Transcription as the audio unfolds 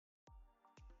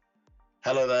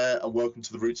Hello there, and welcome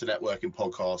to the Route to Networking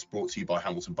podcast brought to you by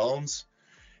Hamilton Barnes.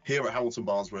 Here at Hamilton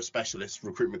Barnes, we're a specialist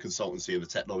recruitment consultancy in the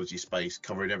technology space,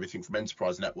 covering everything from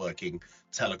enterprise networking,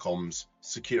 telecoms,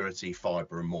 security,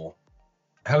 fiber, and more.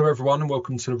 Hello, everyone, and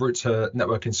welcome to the Route to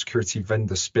Networking Security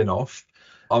vendor spin-off.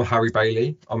 I'm Harry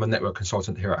Bailey. I'm a network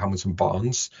consultant here at Hamilton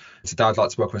Barnes. Today, I'd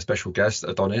like to welcome a special guest,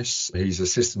 Adonis. He's a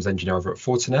systems engineer over at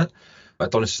Fortinet.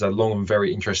 Adonis has a long and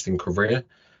very interesting career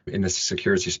in the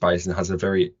security space and has a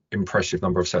very impressive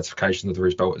number of certifications under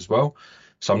his belt as well.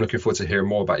 So I'm looking forward to hearing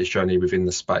more about his journey within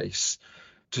the space.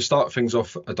 To start things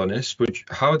off, Adonis,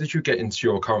 how did you get into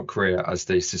your current career as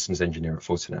the systems engineer at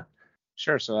Fortinet?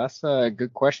 Sure. So that's a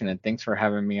good question. And thanks for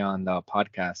having me on the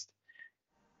podcast.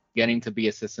 Getting to be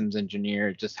a systems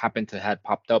engineer just happened to have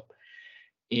popped up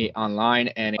online,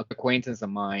 and an acquaintance of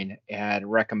mine had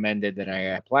recommended that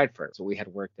I applied for it. So we had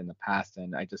worked in the past,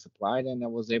 and I just applied and I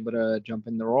was able to jump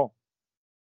in the role.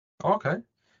 Okay.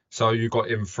 So you got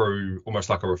in through almost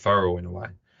like a referral in a way.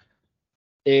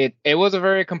 It was a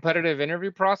very competitive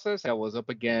interview process. I was up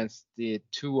against the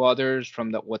two others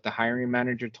from what the hiring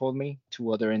manager told me,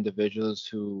 two other individuals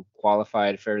who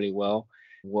qualified fairly well.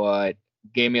 What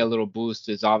gave me a little boost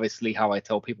is obviously how I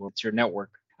tell people it's your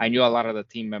network. I knew a lot of the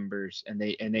team members, and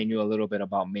they knew a little bit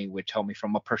about me, which helped me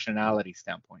from a personality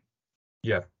standpoint.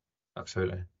 Yeah,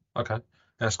 absolutely. Okay,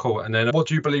 that's cool. And then what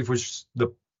do you believe was the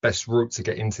best route to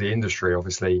get into the industry?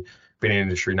 Obviously, been in the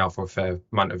industry now for a fair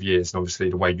amount of years, and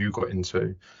obviously the way you got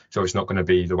into, so it's not going to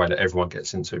be the way that everyone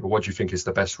gets into. But what do you think is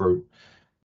the best route?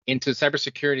 Into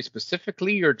cybersecurity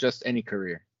specifically, or just any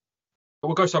career?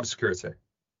 We'll go cybersecurity.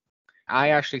 I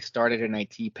actually started in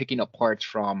IT picking up parts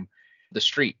from the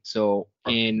street. So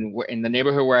in the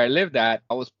neighborhood where I lived at,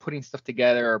 I was putting stuff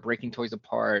together or breaking toys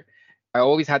apart. I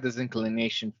always had this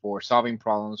inclination for solving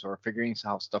problems or figuring out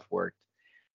how stuff worked.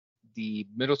 The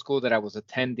middle school that I was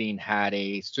attending had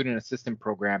a student assistant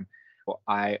program.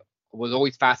 I was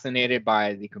always fascinated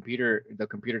by the computer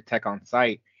tech on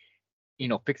site,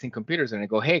 fixing computers. And I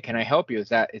go, hey, can I help you? Is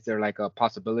there like a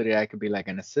possibility I could be like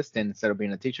an assistant instead of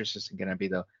being a teacher assistant? Can I be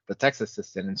the tech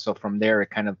assistant? And so from there, it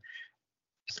kind of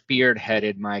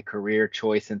spearheaded my career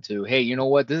choice into, hey, you know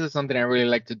what? This is something I really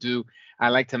like to do. I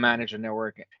like to manage a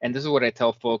network. And this is what I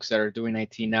tell folks that are doing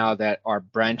IT now that are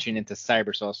branching into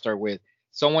cyber. So I'll start with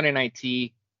someone in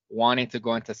IT wanting to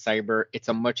go into cyber. It's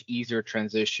a much easier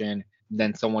transition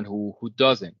than someone who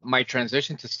doesn't. My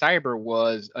transition to cyber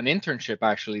was an internship,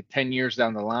 actually, 10 years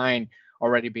down the line,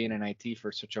 already being in IT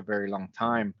for such a very long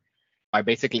time. I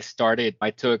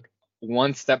took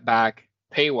one step back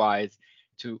pay-wise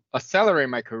to accelerate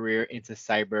my career into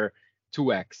cyber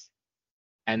 2x.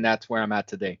 And that's where I'm at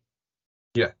today.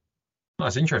 Yeah,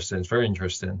 that's interesting. It's very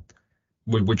interesting.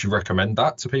 Would you recommend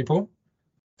that to people?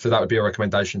 So that would be a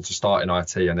recommendation to start in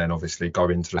IT and then obviously go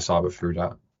into the cyber through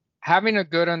that. Having a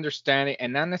good understanding,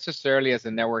 and not necessarily as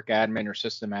a network admin or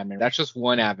system admin, that's just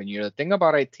one avenue. The thing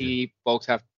about IT, folks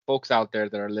out there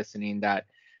that are listening that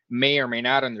may or may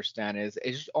not understand is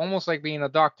it's almost like being a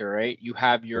doctor, right? You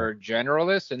have your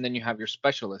generalist and then you have your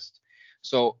specialist.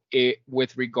 So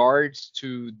with regards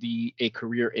to a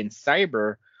career in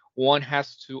cyber, one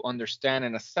has to understand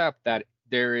and accept that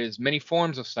there is many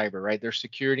forms of cyber, right? There's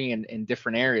security in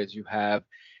different areas. You have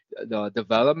the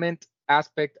development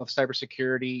aspect of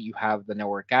cybersecurity. You have the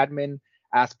network admin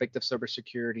aspect of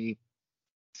cybersecurity,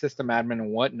 system admin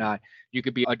and whatnot. You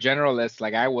could be a generalist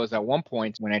like I was at one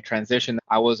point when I transitioned.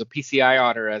 I was a PCI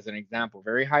auditor as an example,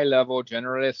 very high level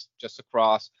generalist, just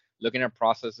across looking at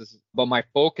processes. But my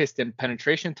focus in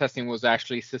penetration testing was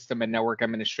actually system and network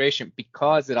administration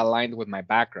because it aligned with my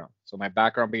background. So my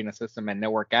background being a system and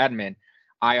network admin,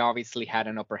 I obviously had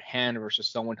an upper hand versus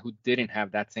someone who didn't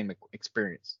have that same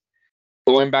experience.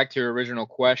 Going back to your original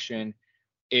question,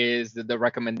 is the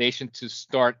recommendation to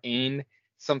start in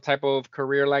some type of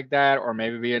career like that, or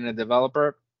maybe being a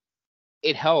developer?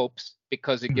 It helps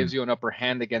because it gives you an upper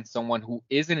hand against someone who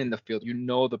isn't in the field. You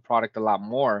know the product a lot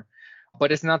more,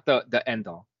 but it's not the end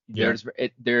all. Yeah.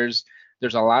 There's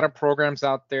a lot of programs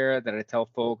out there that I tell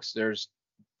folks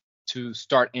to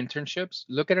start internships.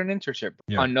 Look at an internship.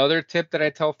 Yeah. Another tip that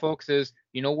I tell folks is,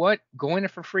 you know what? Go in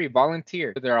it for free,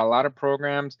 volunteer. There are a lot of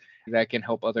programs that can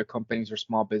help other companies or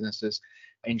small businesses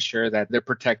ensure that they're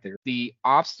protected. The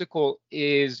obstacle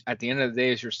is, at the end of the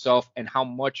day, is yourself and how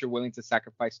much you're willing to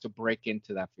sacrifice to break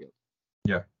into that field.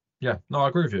 Yeah. No, I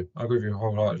agree with you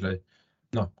wholeheartedly.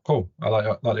 No, cool. I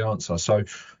like the answer. So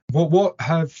what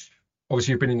have,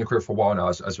 obviously you've been in the career for a while now,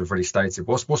 as we've already stated.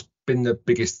 What's been the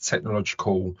biggest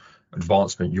technological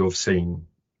advancement you've seen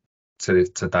to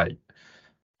date?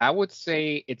 I would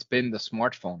say it's been the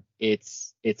smartphone.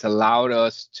 It's allowed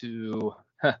us to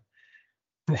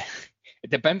it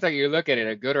depends how you look at it,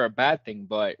 a good or a bad thing,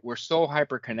 but we're so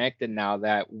hyper connected now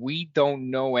that we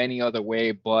don't know any other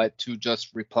way but to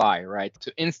just reply, right?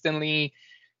 To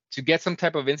get some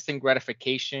type of instant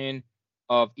gratification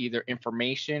of either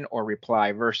information or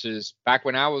reply versus back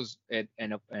when I was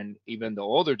and even the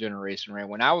older generation, right?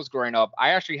 When I was growing up,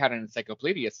 I actually had an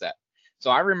encyclopedia set. So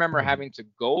I remember having to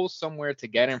go somewhere to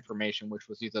get information, which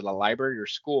was either the library or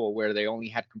school where they only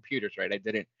had computers, right? I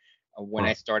didn't, when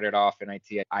I started off in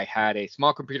IT, I had a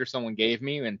small computer someone gave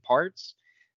me in parts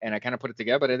and I kind of put it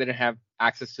together, but I didn't have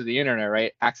access to the internet,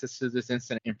 right? Access to this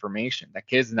instant information that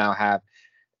kids now have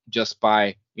just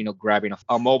by, grabbing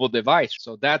a mobile device.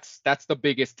 So that's the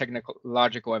biggest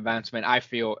technological advancement I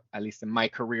feel, at least in my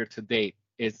career to date,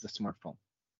 is the smartphone.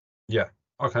 Yeah.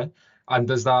 Okay. And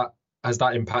has that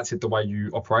impacted the way you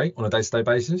operate on a day-to-day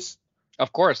basis?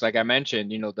 Of course, like I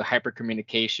mentioned, the hyper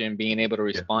communication, being able to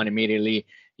respond immediately.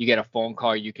 You get a phone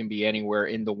call, you can be anywhere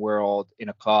in the world, in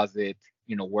a closet,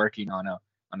 working on a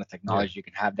technology. You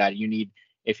can have that.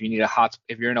 If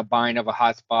you're in a bind of a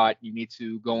hotspot, you need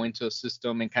to go into a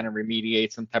system and kind of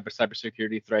remediate some type of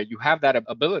cybersecurity threat. You have that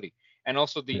ability, and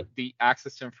also the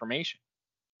access to information.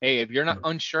 Hey, if you're not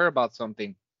unsure about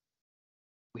something,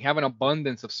 we have an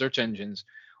abundance of search engines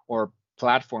or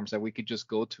platforms that we could just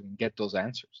go to and get those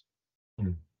answers.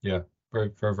 Yeah,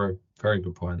 very, very, very, very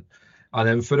good point. And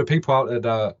then for the people out there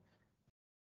that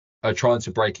are trying to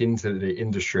break into the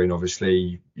industry, and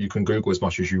obviously you can Google as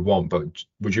much as you want, but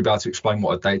would you be able to explain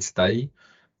what a day-to-day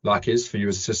is for you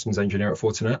as a systems engineer at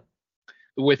Fortinet?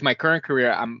 With my current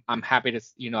career, I'm happy to,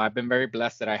 I've been very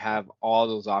blessed that I have all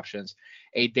those options.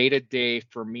 A day-to-day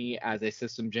for me as a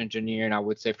systems engineer, and I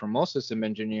would say for most system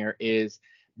engineer, is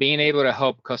being able to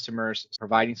help customers,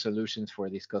 providing solutions for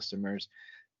these customers.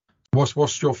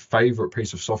 What's your favorite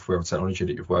piece of software or technology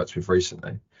that you've worked with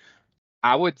recently?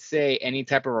 I would say any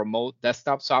type of remote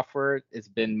desktop software has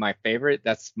been my favorite.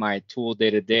 That's my tool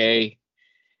day to day.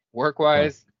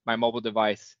 Work-wise, my mobile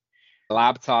device.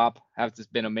 Laptop has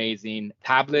just been amazing.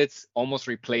 Tablets almost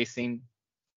replacing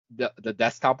the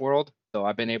desktop world. So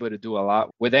I've been able to do a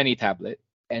lot with any tablet.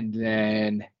 And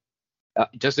then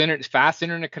just fast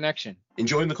internet connection.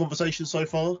 Enjoying the conversation so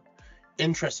far?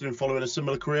 Interested in following a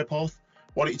similar career path?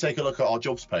 Why don't you take a look at our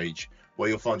jobs page where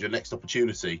you'll find your next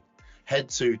opportunity. Head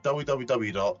to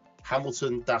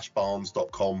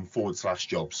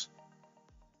www.hamilton-barnes.com/jobs.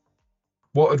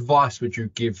 What advice would you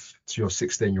give to your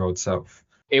 16-year-old self?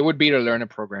 It would be to learn a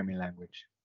programming language.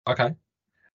 Okay.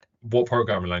 What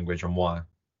programming language and why?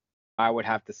 I would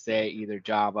have to say either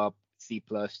Java, C++,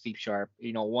 C#,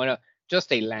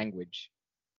 just a language.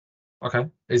 Okay.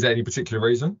 Is there any particular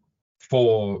reason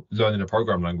for learning a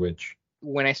program language?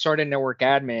 When I started network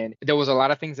admin, there was a lot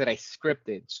of things that I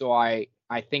scripted. So I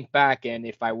think back, and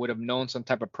if I would have known some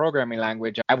type of programming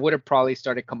language, I would have probably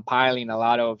started compiling a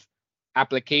lot of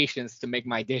applications to make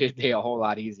my day-to-day a whole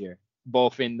lot easier,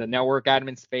 both in the network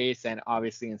admin space and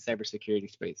obviously in cybersecurity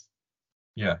space.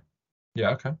 Yeah.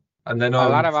 Okay. And then a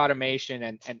lot of automation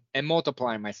and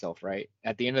multiplying myself, right?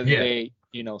 At the end of the day,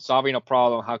 solving a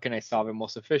problem, how can I solve it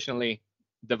most efficiently?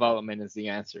 Development is the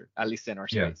answer, at least in our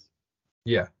space.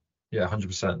 Yeah,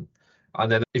 100%.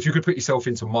 And then if you could put yourself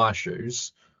into my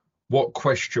shoes, what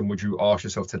question would you ask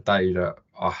yourself today that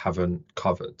I haven't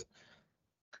covered?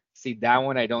 See, that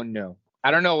one I don't know.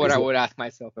 I don't know what I would ask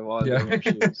myself if I was in your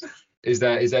shoes. Is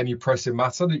there any pressing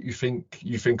matter that you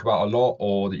think about a lot,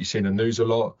 or that you see in the news a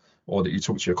lot, or that you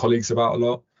talk to your colleagues about a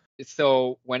lot?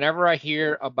 So whenever I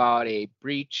hear about a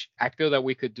breach, I feel that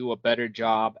we could do a better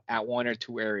job at one or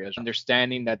two areas.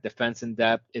 Understanding that defense in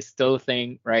depth is still a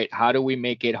thing, right? How do we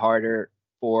make it harder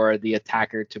for the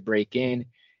attacker to break in?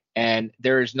 And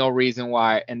there is no reason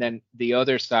why. And then the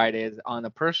other side is on a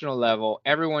personal level,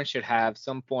 everyone should have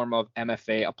some form of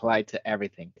MFA applied to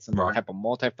everything. Some type of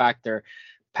multi-factor,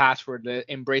 passwordless,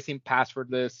 embracing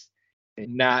passwordless,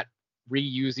 and not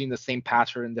reusing the same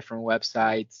password in different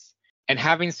websites, and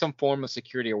having some form of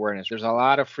security awareness. There's a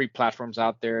lot of free platforms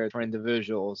out there for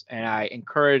individuals, and I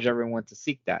encourage everyone to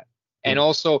seek that. And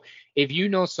also, if you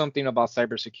know something about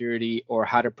cybersecurity or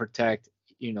how to protect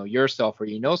yourself,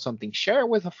 or something, share it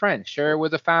with a friend, share it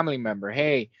with a family member.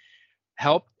 Hey,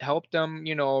 help them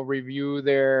review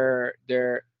their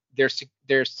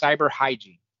cyber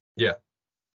hygiene. Yeah.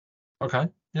 Okay.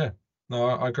 Yeah. No,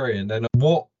 I agree. And then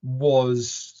so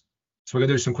we're gonna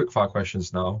do some quick fire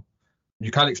questions now.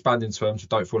 You can expand into them, so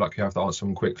don't feel like you have to answer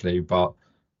them quickly, but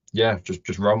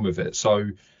just run with it. So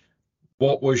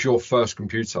what was your first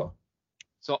computer?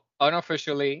 So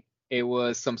unofficially, it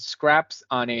was some scraps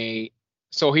on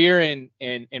so here in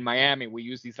Miami, we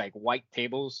use these like white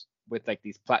tables with like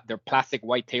these they're plastic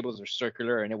white tables, are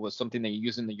circular, and it was something that you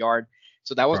use in the yard.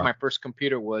 So that was Right. my first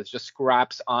computer, was just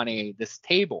scraps on this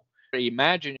table.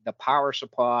 Imagine the power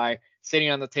supply sitting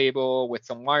on the table with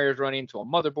some wires running to a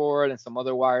motherboard and some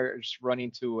other wires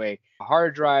running to a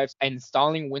hard drive, and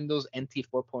installing Windows NT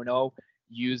 4.0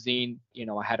 using,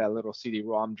 I had a little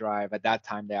CD-ROM drive. At that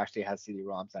time, they actually had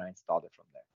CD-ROMs, and I installed it from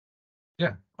there.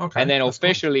 Yeah. Okay. And then That's cool.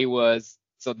 officially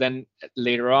so then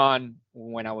later on,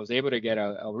 when I was able to get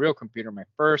a real computer, my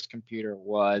first computer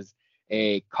was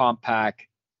a compact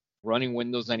running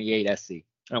Windows 98 SE.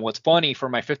 And what's funny, for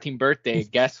my 15th birthday,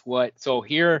 guess what? So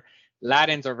here,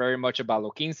 Latins are very much about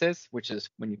Los Quinces, which is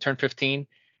when you turn 15.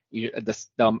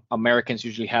 The Americans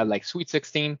usually had like Sweet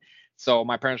 16. So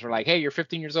my parents were like, hey, you're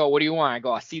 15 years old. What do you want? I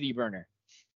go, a CD burner.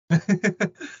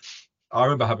 I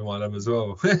remember having one of them as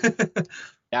well.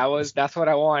 That's what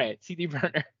I wanted, CD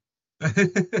burner.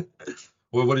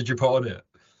 Well, what did you put on it?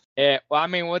 Yeah, well, I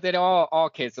mean, what did all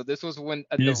kids? So this was when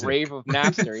the Music. rave of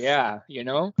Napster. Yeah, you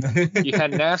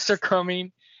had Napster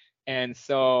coming, and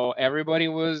so everybody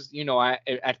was,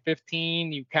 at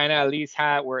 15, you kind of at least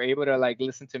were able to like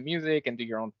listen to music and do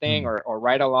your own thing, or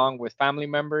ride along with family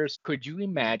members. Could you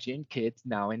imagine kids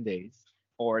nowadays,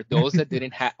 or those that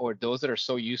didn't have, or those that are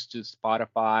so used to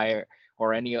Spotify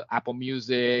or any Apple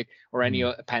Music or any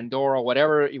Pandora,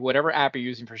 whatever app you're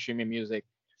using for streaming music?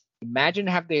 Imagine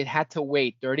have they had to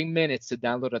wait 30 minutes to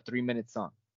download a 3-minute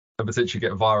song. And potentially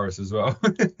get a virus as well.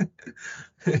 But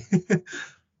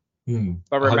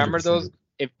remember 100%. those,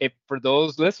 if for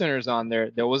those listeners on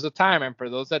there was a time, and for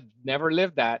those that never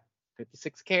lived that,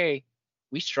 56K,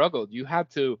 we struggled. You had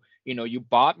to, you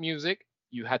bought music,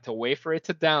 you had to wait for it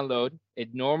to download.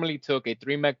 It normally took a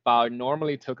 3 meg file. It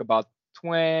normally took about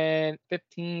 15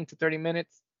 to 30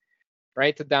 minutes,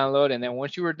 right, to download. And then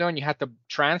once you were done, you had to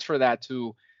transfer that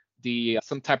to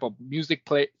some type of music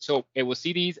play. So it was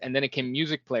CDs, and then it came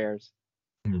music players,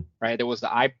 right? There was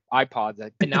the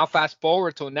iPods. And now fast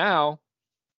forward to now,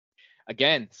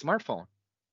 again, smartphone.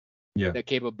 Yeah. The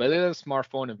capability of the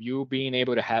smartphone, of you being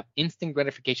able to have instant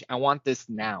gratification. I want this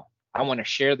now. I want to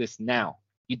share this now.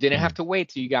 You didn't have to wait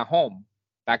till you got home.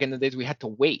 Back in the days, we had to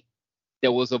wait.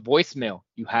 There was a voicemail.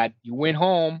 You went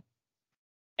home,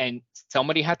 and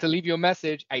somebody had to leave you a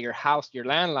message at your house, your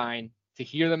landline, to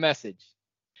hear the message.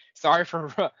 Sorry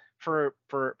for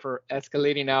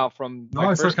escalating out from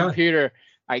my first computer.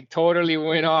 I totally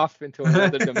went off into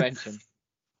another dimension.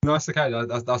 No, that's okay.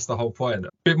 That's the whole point. A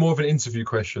bit more of an interview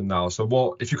question now. So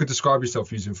what, if you could describe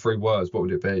yourself using 3 words, what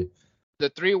would it be? The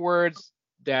 3 words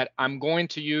that I'm going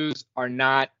to use are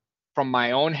not from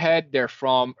my own head. They're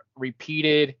from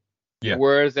repeated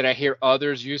words that I hear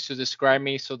others use to describe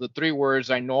me. So the 3 words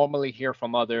I normally hear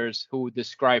from others who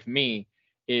describe me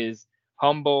is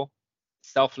humble,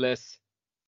 selfless,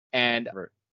 and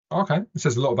okay. It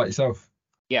says a lot about yourself.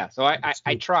 Yeah. So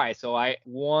I try. So I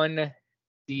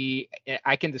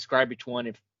can describe each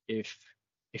one if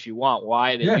you want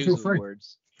why they use those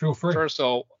words. Feel free. Sure.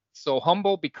 So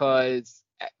humble, because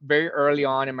very early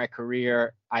on in my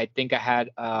career, I think I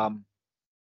had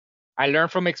I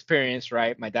learned from experience,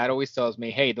 right? My dad always tells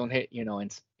me, hey, don't hit,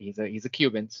 and he's a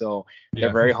Cuban, so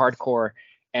they're very hardcore.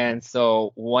 And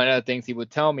so one of the things he would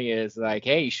tell me is like,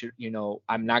 hey, you should,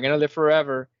 I'm not gonna live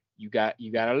forever. You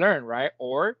gotta learn, right?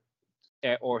 Or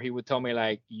he would tell me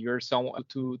like, you're someone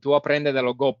tú aprende de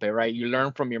los golpes, right? You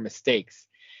learn from your mistakes.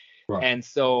 Right. And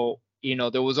so,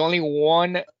 there was only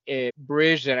one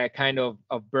bridge that I kind of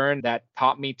burned that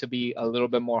taught me to be a little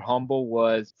bit more humble.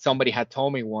 Was somebody had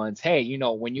told me once, hey,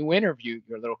 when you interview,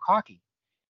 you're a little cocky.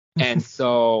 And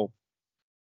so,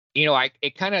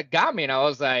 it kind of got me, and I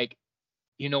was like,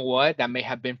 you know what? That may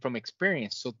have been from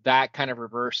experience. So that kind of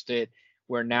reversed it,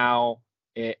 where now,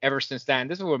 ever since then,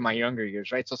 this is with my younger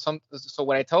years, right? So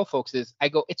what I tell folks is, I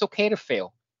go, it's okay to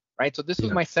fail, right? So this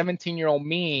was my 17-year-old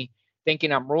me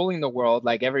thinking I'm ruling the world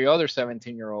like every other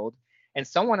 17-year-old, and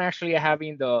someone actually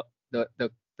having the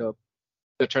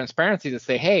transparency to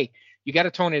say, hey, you got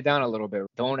to tone it down a little bit.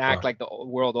 Don't act like the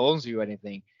world owes you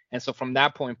anything. And so from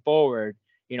that point forward,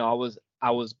 I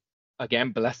was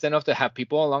again blessed enough to have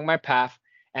people along my path,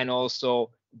 and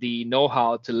also the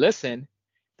know-how to listen,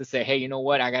 to say, hey, you know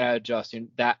what, I gotta adjust.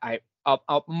 A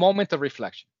moment of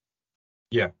reflection.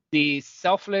 Yeah. The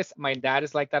selfless, my dad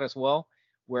is like that as well,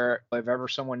 where if ever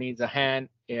someone needs a hand,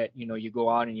 you go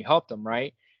out and you help them,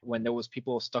 right? When there was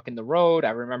people stuck in the road, I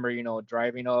remember,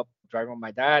 driving with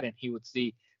my dad, and he would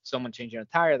see someone changing a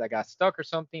tire that got stuck or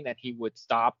something, and he would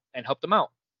stop and help them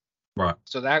out. Right.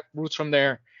 So that roots from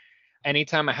there.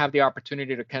 Anytime I have the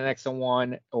opportunity to connect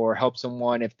someone or help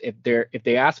someone, if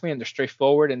they ask me and they're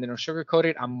straightforward and they don't sugarcoat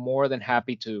it, I'm more than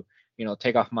happy to,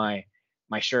 take off my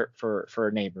shirt for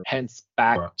a neighbor. Hence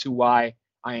back to why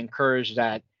I encourage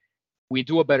that we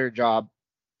do a better job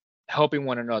helping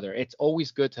one another. It's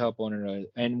always good to help one another.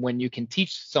 And when you can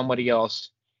teach somebody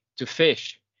else to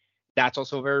fish, that's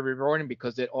also very rewarding,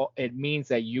 because it means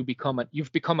that you've become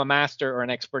a master or an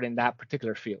expert in that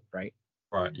particular field, right?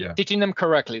 Right. Yeah. Teaching them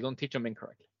correctly, don't teach them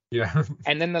incorrectly. Yeah.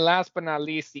 And then the last but not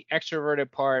least, the extroverted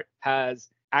part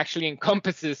actually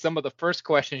encompasses some of the first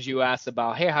questions you asked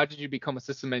about, hey, how did you become a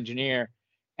system engineer?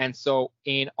 And so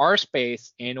in our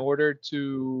space, in order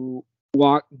to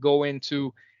go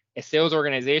into a sales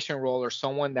organization role, or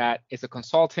someone that is a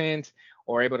consultant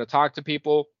or able to talk to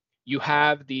people, you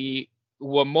have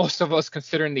what most of us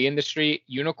consider in the industry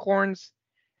unicorns,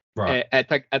 Right. a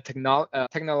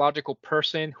technological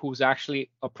person who's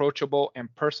actually approachable and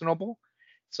personable.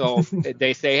 So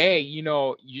they say, hey,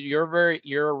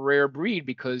 you're a rare breed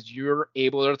because you're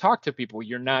able to talk to people.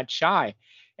 You're not shy.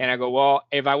 And I go, well,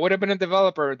 if I would have been a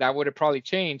developer, that would have probably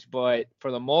changed. But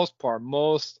for the most part,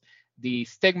 the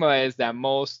stigma is that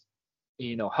most,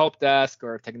 help desk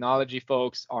or technology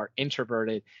folks are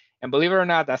introverted. And believe it or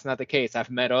not, that's not the case.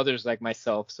 I've met others like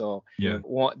myself. So Yeah.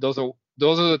 those are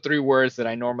the three words that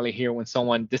I normally hear when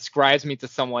someone describes me to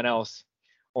someone else,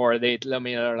 or they let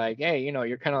me, they're like, hey,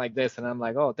 you're kind of like this. And I'm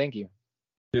like, oh, thank you.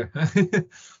 Yeah.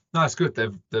 No, it's good.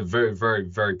 They're very, very,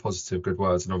 very positive, good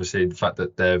words. And obviously the fact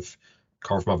that they've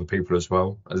come from other people as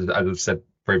well. As I've said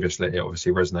previously, it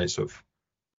obviously resonates with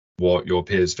what your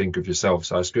peers think of yourself.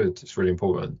 So it's good. It's really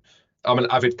important. I'm an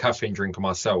avid caffeine drinker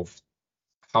myself.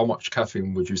 How much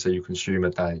caffeine would you say you consume a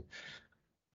day?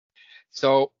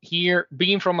 So here,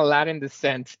 being from a Latin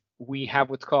descent, we have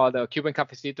what's called a Cuban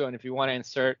cafecito. And if you want to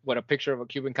insert what a picture of a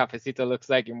Cuban cafecito looks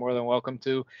like, you're more than welcome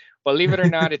to. Believe it or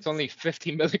not, it's only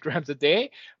 50 milligrams a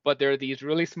day, but there are these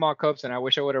really small cups. And I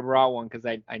wish I would have brought one, because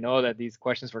I know that these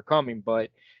questions were coming,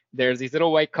 but there's these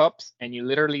little white cups, and you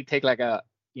literally take like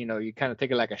you kind of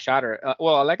take it like a shot,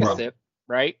 or like a sip,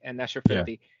 right? And that's your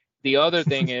 50. Yeah. The other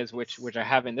thing is, which I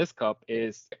have in this cup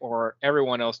is, or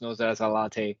everyone else knows that as a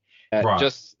latte, right.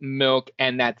 Just milk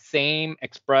and that same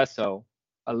espresso,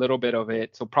 a little bit of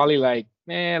it. So probably like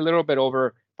a little bit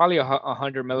over, probably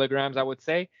 100 milligrams, I would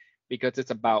say, because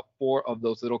it's about 4 of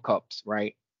those little cups,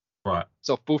 right? Right.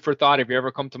 So food for thought, if you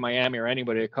ever come to Miami, or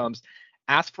anybody that comes,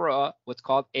 ask for what's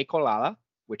called a colada,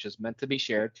 which is meant to be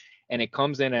shared. And it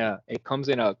comes in a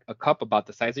cup about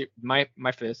the size of my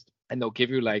fist, and they'll give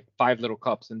you like 5 little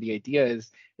cups. And the idea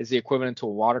is the equivalent to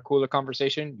a water cooler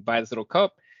conversation. You buy this little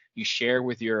cup, you share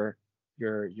with your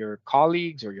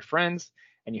colleagues or your friends,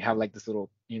 and you have like this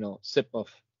little, sip of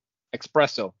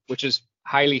espresso, which is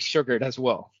highly sugared as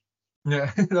well.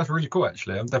 Yeah, that's really cool,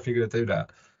 actually. I'm definitely going to do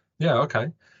that. Yeah,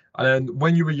 okay. And then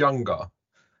when you were younger,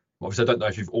 obviously I don't know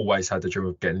if you've always had the dream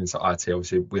of getting into IT.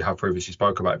 Obviously we have previously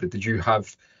spoke about it, but did you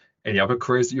have any other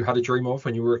careers that you had a dream of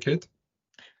when you were a kid?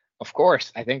 Of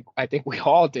course, I think we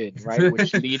all did, right?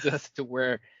 Which leads us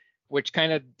to which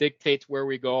kind of dictates where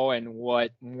we go and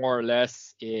what more or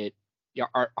less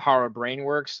how our brain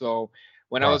works. So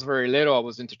when I was very little, I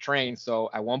was into trains. So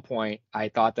at one point, I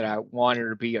thought that I wanted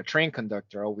to be a train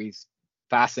conductor. Always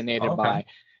fascinated by,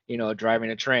 driving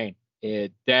a train.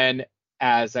 Then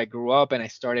as I grew up and I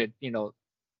started,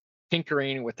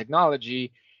 tinkering with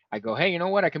technology, I go, hey, you know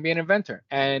what? I can be an inventor.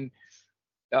 And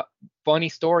funny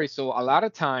story. So a lot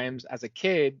of times as a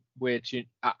kid, which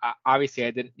obviously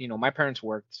I didn't, my parents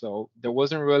worked, so there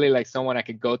wasn't really like someone I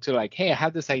could go to like, hey, I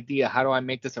have this idea. How do I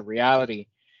make this a reality?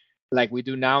 Like we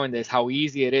do nowadays, how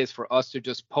easy it is for us to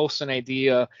just post an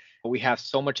idea. We have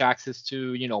so much access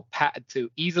to,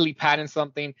 to easily patent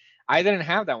something. I didn't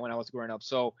have that when I was growing up.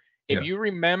 So if you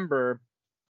remember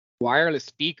wireless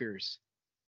speakers,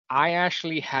 I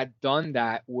actually had done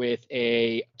that with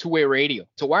a two-way radio.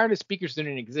 So wireless speakers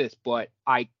didn't exist, but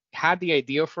I had the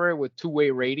idea for it with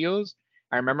two-way radios.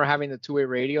 I remember having the two-way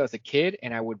radio as a kid,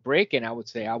 and I would break it, and I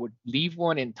would leave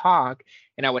one and talk,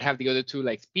 and I would have the other two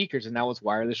like speakers, and that was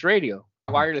wireless radio,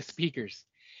 wireless speakers.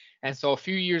 And so a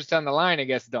few years down the line, I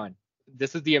guess done.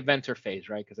 This is the inventor phase,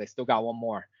 right? Because I still got one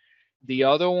more. The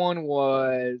other one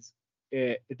was,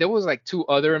 there was like 2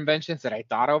 other inventions that I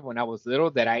thought of when I was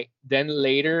little that I then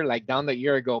later, like down the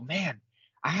year ago, man,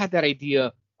 I had that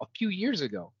idea a few years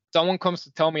ago. Someone comes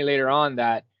to tell me later on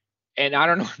that, and I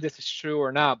don't know if this is true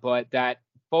or not, but that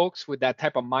folks with that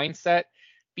type of mindset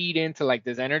feed into like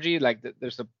this energy. Like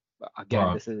there's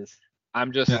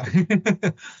I'm just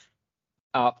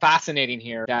fascinating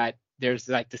here that there's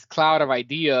like this cloud of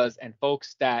ideas, and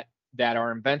folks that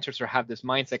are inventors or have this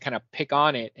mindset kind of pick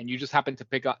on it, and you just happen to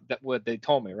pick on that, what they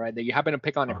told me, right? That you happen to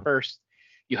pick on it first.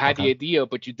 You had the idea,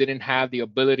 but you didn't have the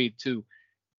ability to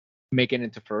make it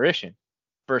into fruition,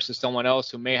 versus someone else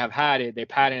who may have had it, they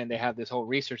patent, and they have this whole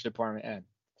research department.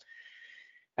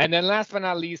 And then last but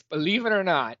not least, believe it or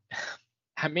not,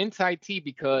 I'm into IT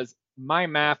because my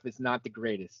math is not the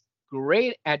greatest.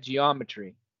 Great at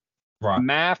geometry. Right.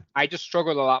 Math, I just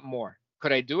struggled a lot more.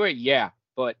 Could I do it? Yeah.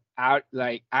 But I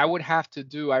would have to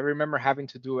do, I remember having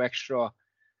to do extra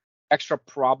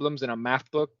problems in a math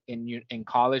book in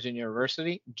college and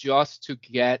university just to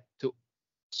get to,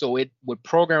 so it would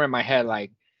program in my head,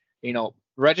 like,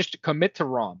 register, commit to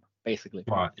ROM, basically.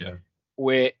 Right. Yeah.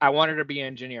 I wanted to be an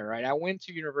engineer, right? I went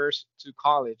to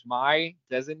college. My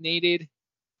designated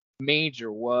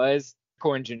major was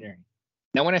co-engineering.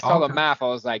 Then when I saw the math, I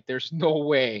was like, there's no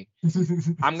way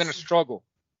I'm gonna struggle.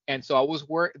 And so I was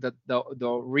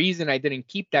the reason I didn't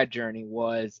keep that journey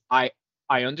was I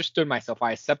understood myself.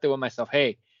 I accepted with myself,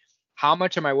 hey, how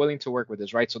much am I willing to work with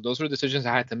this, right? So those were decisions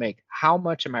I had to make. How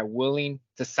much am I willing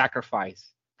to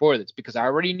sacrifice for this? Because I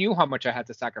already knew how much I had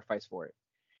to sacrifice for it.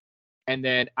 And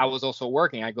then I was also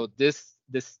working. I go,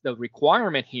 the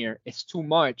requirement here is too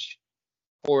much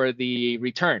for the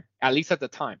return, at least at the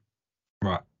time.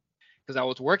 Right. Because I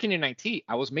was working in IT,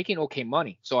 I was making okay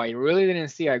money. So I really didn't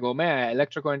see, I go, man,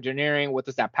 electrical engineering, what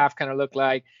does that path kind of look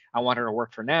like? I wanted to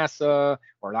work for NASA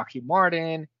or Lockheed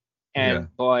Martin.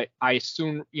 But I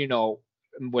soon,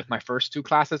 with my first 2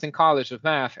 classes in college of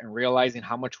math and realizing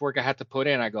how much work I had to put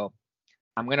in, I go,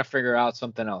 I'm going to figure out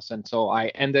something else. And so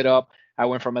I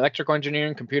went from electrical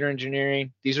engineering, computer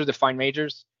engineering, these are defined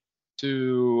majors,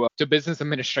 to business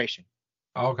administration.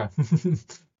 Oh, okay.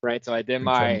 Right. So I did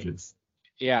changes.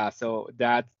 So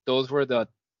those were the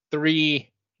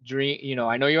 3 dream,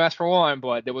 I know you asked for 1,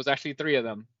 but there was actually 3 of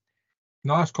them.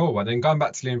 No, that's cool. And then going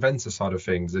back to the inventor side of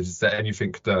things, is there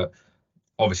anything that,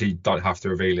 obviously you don't have to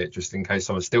reveal it just in case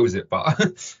someone steals it, but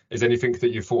is there anything that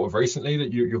you've thought of recently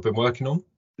that you've been working on?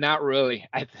 Not really.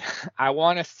 I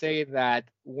want to say that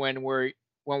when we're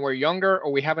younger,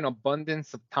 or we have an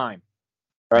abundance of time,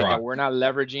 right? That we're not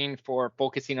leveraging for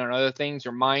focusing on other things,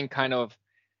 your mind kind of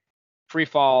free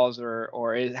falls,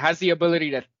 or it has the ability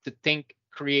to think,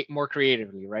 create more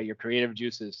creatively, right? Your creative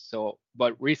juices. So,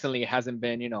 but recently it hasn't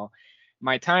been,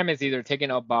 my time is either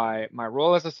taken up by my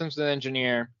role as a systems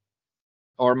engineer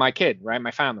or my kid, right?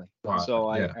 My family. Right. So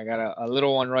I got a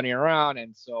little one running around.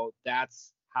 And so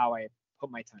that's how I put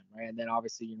my time, right? And then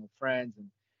obviously, friends, and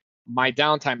my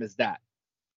downtime is that,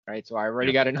 right? So I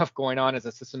already got enough going on as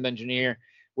a systems engineer,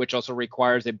 which also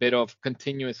requires a bit of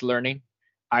continuous learning.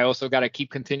 I also got to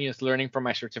keep continuous learning for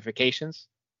my certifications,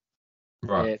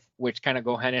 right? Which kind of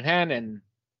go hand in hand. And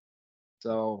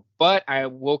so, but I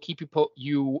will keep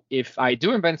you if I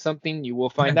do invent something, you will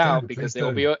find out, because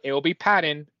it'll be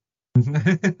patented.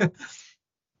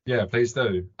 Yeah, please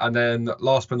do. And then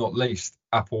last but not least,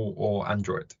 Apple or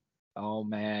Android? Oh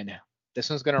man, this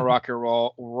one's gonna rock your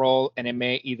roll, and it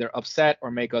may either upset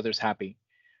or make others happy.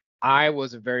 I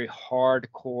was a very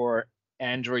hardcore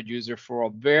Android user for a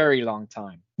very long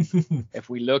time. If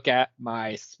we look at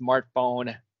my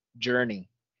smartphone journey,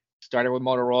 started with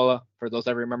Motorola. For those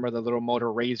that remember the little Motor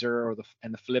Razr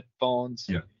and the flip phones.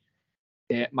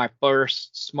 Yeah. My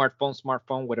first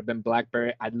smartphone would have been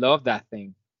BlackBerry. I love that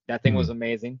thing. That thing was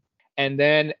amazing. And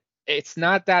then it's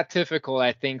not that typical,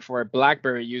 I think, for a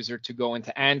BlackBerry user to go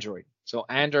into Android. So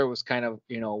Android was kind of,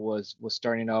 was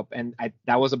starting up, and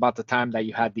that was about the time that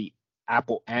you had the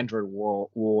Apple Android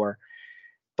war.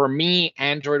 For me,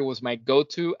 Android was my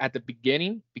go-to at the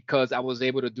beginning because I was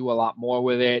able to do a lot more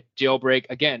with it. Jailbreak,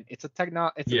 again, it's a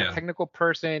technical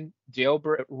person,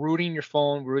 jailbreak, rooting your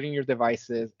phone, rooting your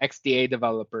devices, XDA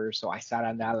developers. So I sat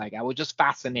on that, like I was just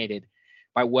fascinated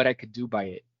by what I could do by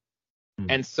it.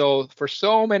 And so for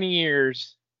so many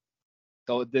years,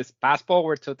 so this fast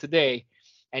forward to today,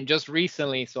 and just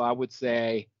recently, so I would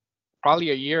say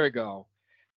probably a year ago,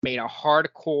 made a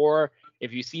hardcore,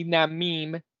 if you've seen that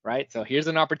meme, right? So here's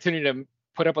an opportunity to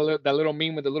put up that little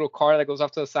meme with the little car that goes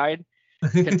off to the side.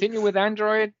 Continue with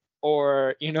Android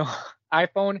or,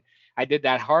 iPhone. I did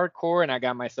that hardcore, and I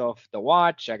got myself the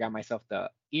watch. I got myself the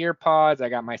EarPods. I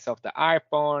got myself the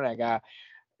iPhone. I got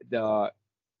the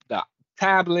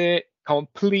tablet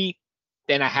complete.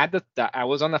 Then I had I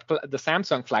was on the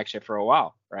Samsung flagship for a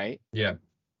while, right? Yeah.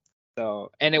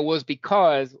 So, and it was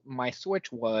because my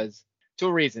switch was 2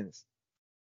 reasons.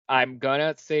 I'm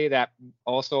gonna say that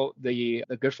also a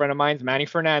good friend of mine, Manny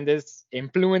Fernandez,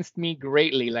 influenced me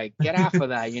greatly. Like, get off of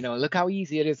that, look how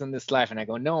easy it is in this life. And I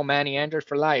go, no, Manny, Android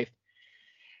for life.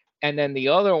 And then the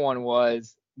other one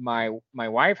was my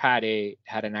wife had an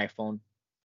iPhone,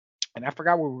 and I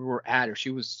forgot where we were at, or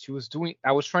she was doing.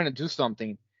 I was trying to do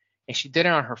something, and she did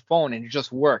it on her phone, and it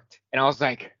just worked. And I was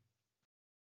like,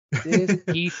 this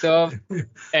piece of,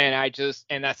 and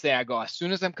that's it. I go, as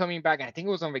soon as I'm coming back, I think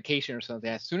it was on vacation or something.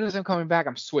 As soon as I'm coming back,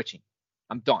 I'm switching.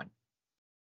 I'm done.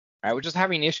 I was just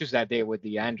having issues that day with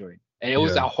the Android. And it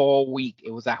was a whole week.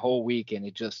 It was a whole week, and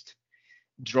it just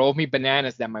drove me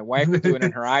bananas that my wife could do it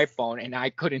on her iPhone and I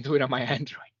couldn't do it on my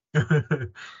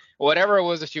Android. Whatever it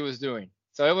was that she was doing.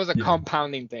 So it was a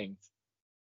compounding thing.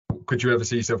 Could you ever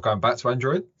see yourself going back to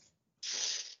Android?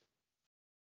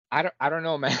 I don't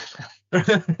know, man.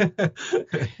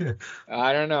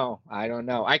 I don't know.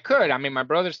 I could. I mean, my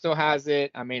brother still has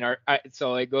it. I mean,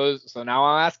 so it goes. So now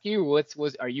I'll ask you,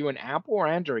 are you an Apple or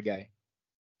Android guy?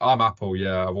 I'm Apple.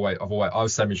 Yeah, I've always. I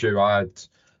was same as you. I had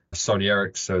a Sony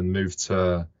Ericsson, moved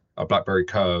to a BlackBerry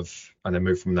Curve, and then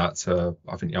moved from that to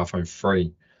I think the iPhone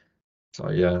 3. So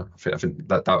yeah, I think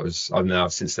that was. I don't know.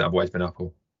 Since then, I've always been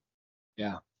Apple.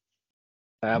 Yeah,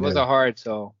 that was a hard.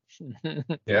 So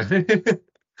yeah.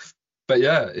 But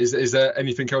yeah, is there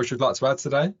anything else you'd like to add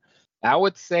today? I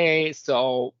would say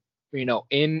so.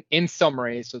 In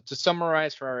summary, so to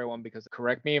summarize for everyone, because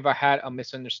correct me if I had a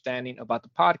misunderstanding about the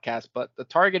podcast, but the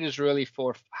target is really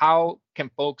for how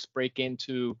can folks break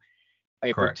into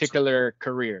a particular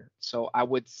career. So I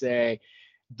would say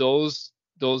those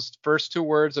first two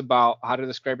words about how to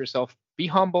describe yourself: be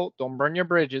humble, don't burn your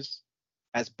bridges,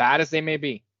 as bad as they may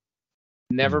be.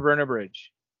 Never burn a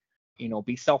bridge.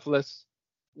 Be selfless.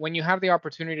 When you have the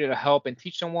opportunity to help and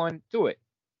teach someone, do it.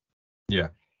 Yeah.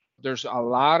 There's a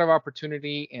lot of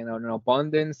opportunity and an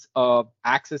abundance of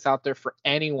access out there for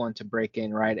anyone to break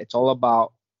in, right? It's all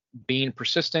about being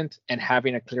persistent and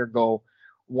having a clear goal.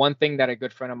 One thing that a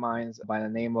good friend of mine by the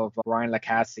name of Brian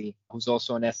Lacassie, who's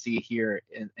also an SC here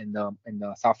in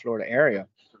the South Florida area,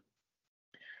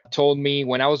 told me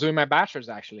when I was doing my bachelor's,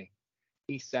 actually,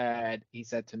 he said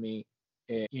to me,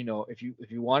 if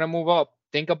you want to move up,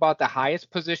 think about the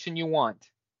highest position you want,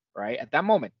 right? At that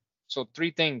moment. So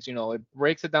 3 things, it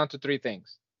breaks it down to 3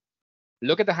 things.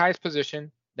 Look at the highest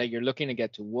position that you're looking to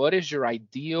get to. What is your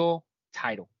ideal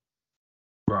title?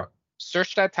 Right.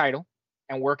 Search that title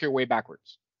and work your way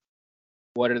backwards.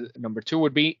 Number 2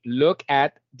 would be look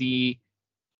at the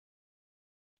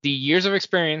years of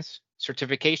experience,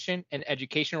 certification, and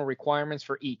educational requirements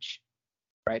for each,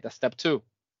 right? That's step 2,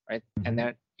 right? Mm-hmm. And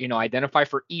then, identify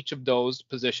for each of those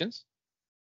positions.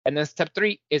 And then step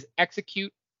 3 is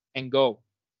execute and go,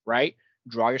 right?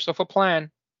 Draw yourself a plan,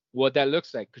 what that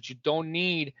looks like, because you don't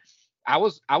need. I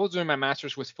was doing my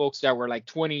master's with folks that were like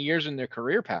 20 years in their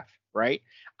career path, right?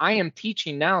 I am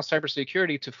teaching now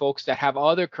cybersecurity to folks that have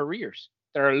other careers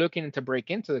that are looking to break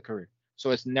into the career.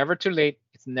 So it's never too late.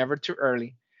 It's never too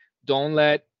early. Don't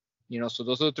let, so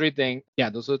those are the 3 things. Yeah,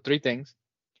 those are the 3 things.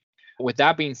 With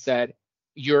that being said,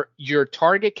 your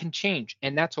target can change,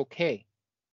 and that's okay.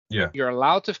 Yeah. You're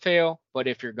allowed to fail, but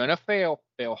if you're going to fail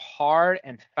hard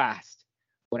and fast.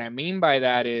 What I mean by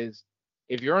that is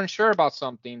if you're unsure about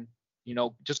something,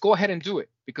 just go ahead and do it,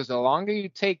 because the longer you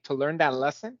take to learn that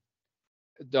lesson,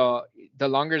 the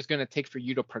longer it's going to take for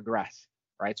you to progress,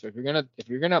 right? So if you're going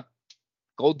to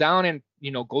go down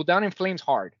in flames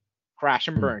hard, crash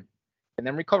and burn, and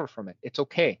then recover from it, it's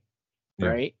okay,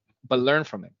 right? But learn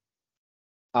from it.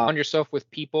 Surround yourself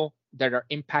with people that are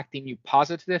impacting you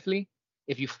positively.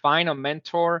 If you find a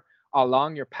mentor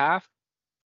along your path,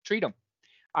 treat them.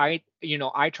 I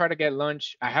try to get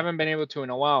lunch. I haven't been able to in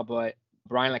a while, but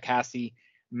Brian Lacassie,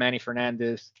 Manny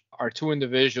Fernandez are 2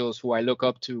 individuals who I look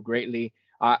up to greatly.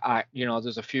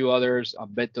 There's a few others,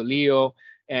 Beto Leo,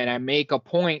 and I make a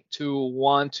point to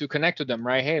want to connect with them,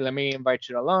 right? Hey, let me invite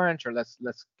you to lunch, or let's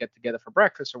get together for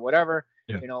breakfast or whatever.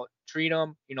 Yeah. Treat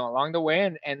them, along the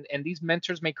way, and these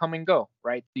mentors may come and go,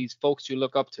 right? These folks you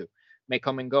look up to may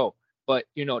come and go, but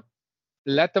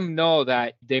let them know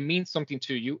that they mean something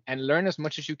to you, and learn as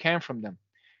much as you can from them.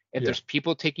 If there's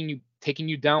people taking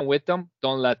you down with them,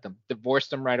 don't let them. Divorce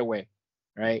them right away,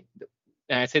 right?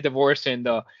 And I say divorce in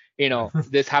the,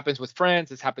 this happens with friends,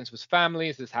 this happens with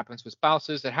families, this happens with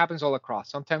spouses, it happens all across.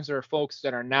 Sometimes there are folks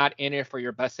that are not in it for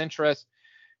your best interest.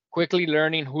 Quickly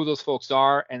learning who those folks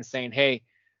are and saying, hey,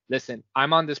 listen,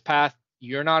 I'm on this path,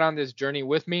 you're not on this journey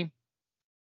with me.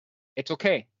 It's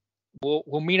okay.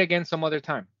 We'll meet again some other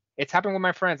time. It's happened with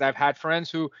my friends. I've had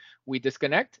friends who we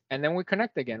disconnect and then we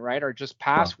connect again, right? Or just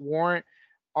paths weren't,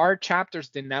 our chapters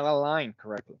did not align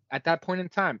correctly at that point in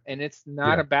time. And it's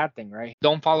not a bad thing, right?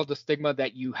 Don't follow the stigma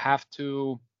that you have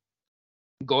to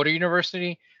go to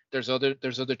university. There's other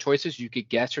choices. You could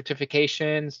get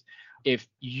certifications. If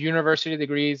university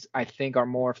degrees, I think, are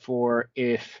more for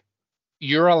if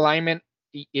your alignment,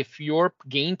 if your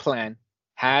game plan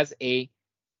has a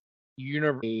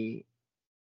university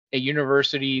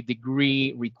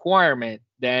degree requirement,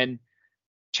 then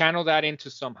channel that into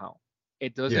somehow.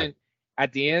 It doesn't,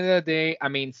 at the end of the day, I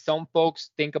mean, some folks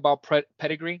think about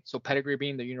pedigree. So pedigree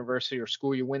being the university or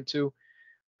school you went to.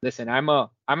 Listen, I'm a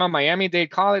Miami-Dade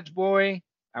college boy.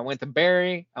 I went to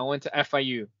Barry. I went to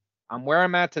FIU. I'm where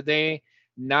I'm at today.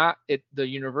 The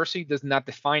university does not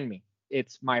define me.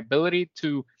 It's my ability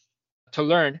to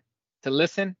learn, to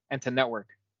listen, and to network.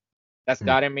 That's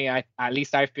gotten me. At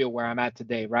least I feel where I'm at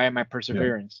today, right? My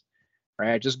perseverance,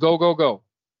 right? I just go,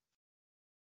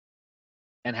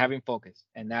 and having focus.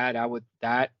 And that I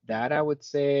would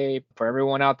say for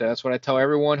everyone out there. That's what I tell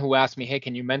everyone who asks me, hey,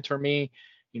 can you mentor me?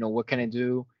 What can I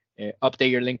do?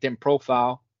 Update your LinkedIn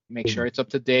profile. Make sure it's up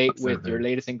to date with your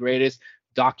latest and greatest.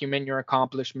 Document your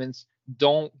accomplishments.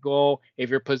 Don't go if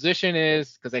your position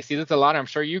is, because I see this a lot. I'm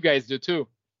sure you guys do too.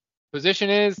 Position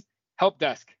is help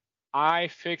desk. I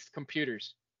fix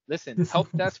computers. Listen,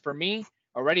 help desk for me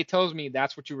already tells me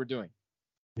that's what you were doing.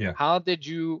 Yeah.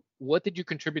 What did you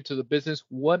contribute to the business?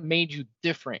 What made you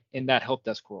different in that help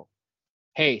desk role?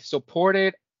 Hey,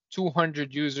 supported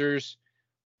 200 users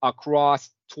across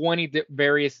 20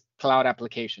 various cloud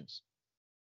applications.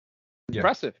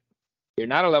 Impressive. You're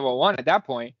not a level 1 at that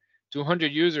point.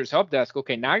 200 users help desk.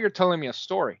 Okay, now you're telling me a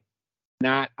story.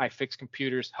 Not I fix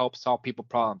computers, help solve people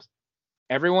problems.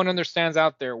 Everyone understands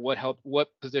out there what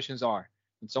positions are.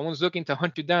 When someone's looking to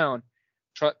hunt you down,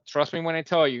 trust me when I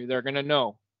tell you, they're gonna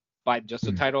know by just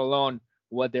the title alone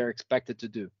what they're expected to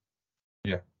do.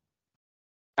 Yeah.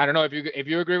 I don't know if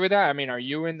you agree with that. I mean, are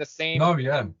you in the same? No,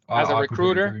 yeah. As a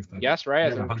recruiter, agree with that. yes, right.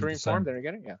 As Yeah, a recruiting 100%. firm, they're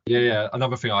getting Yeah.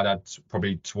 Another thing I'd add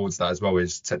probably towards that as well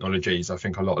is technologies. I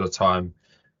think a lot of the time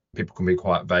people can be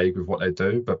quite vague with what they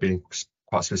do, but being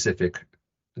quite specific.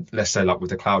 Let's say like with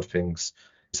the cloud things,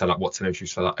 so like what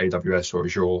technologies for like AWS or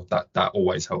Azure, that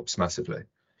always helps massively.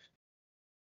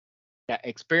 Yeah,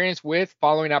 experience with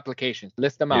following applications.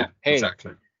 List them out. Hey,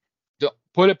 exactly.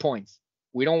 Bullet points.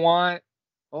 We don't want.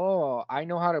 I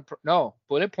know how to. No,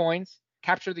 bullet points.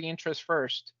 Capture the interest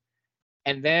first,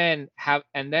 and then have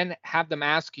them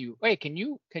ask you, hey, can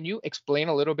you explain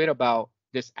a little bit about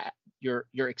this your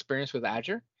experience with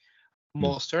Azure?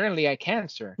 Most certainly I can,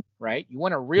 sir. Right? You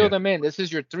want to reel them in. This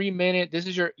is your 3-minute. This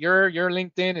is your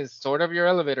LinkedIn is sort of your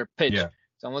elevator pitch. Yeah.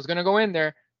 Someone's gonna go in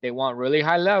there. They want really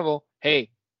high level. Hey,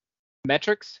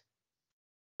 metrics,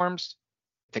 forms,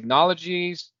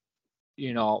 technologies.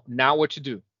 Now what you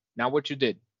do. Now what you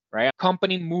did. Right?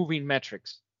 Company moving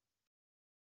metrics.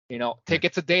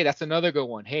 Tickets a day. That's another good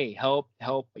one. Hey, help.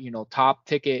 Top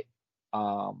ticket,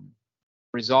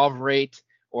 resolve rate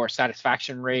or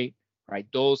satisfaction rate. Right,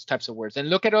 those types of words, and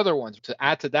look at other ones. To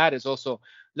add to that is also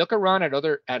look around at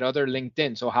other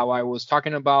LinkedIn. So how I was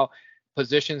talking about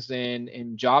positions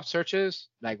in job searches,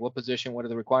 like what position, what are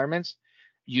the requirements?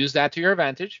 Use that to your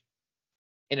advantage.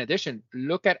 In addition,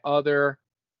 look at other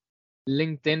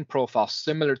LinkedIn profiles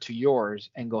similar to yours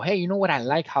and go, hey, you know what? I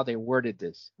like how they worded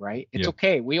this. Right? It's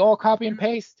okay. We all copy and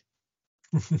paste.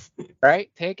 Right?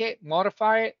 Take it,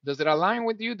 modify it. Does it align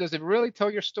with you? Does it really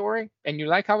tell your story? And you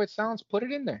like how it sounds? Put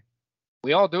it in there.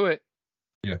 We all do it.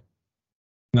 Yeah.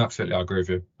 No, absolutely. I agree with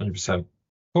you 100%.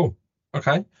 Cool.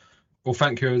 Okay. Well,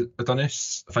 thank you,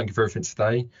 Adonis. Thank you for everything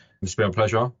today. It's been a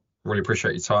pleasure. Really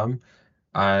appreciate your time.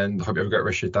 And I hope you have a great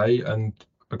rest of your day and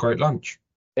a great lunch.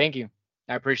 Thank you.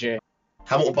 I appreciate it.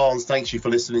 Hamilton Barnes thanks you for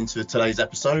listening to today's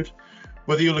episode.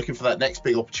 Whether you're looking for that next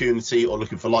big opportunity or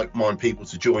looking for like-minded people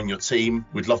to join your team,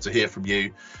 we'd love to hear from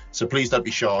you. So please don't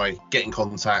be shy. Get in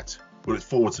contact. We look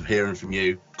forward to hearing from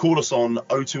you. Call us on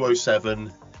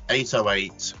 0207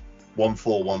 808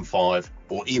 1415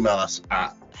 or email us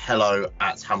at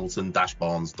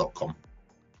hello@hamilton-barnes.com.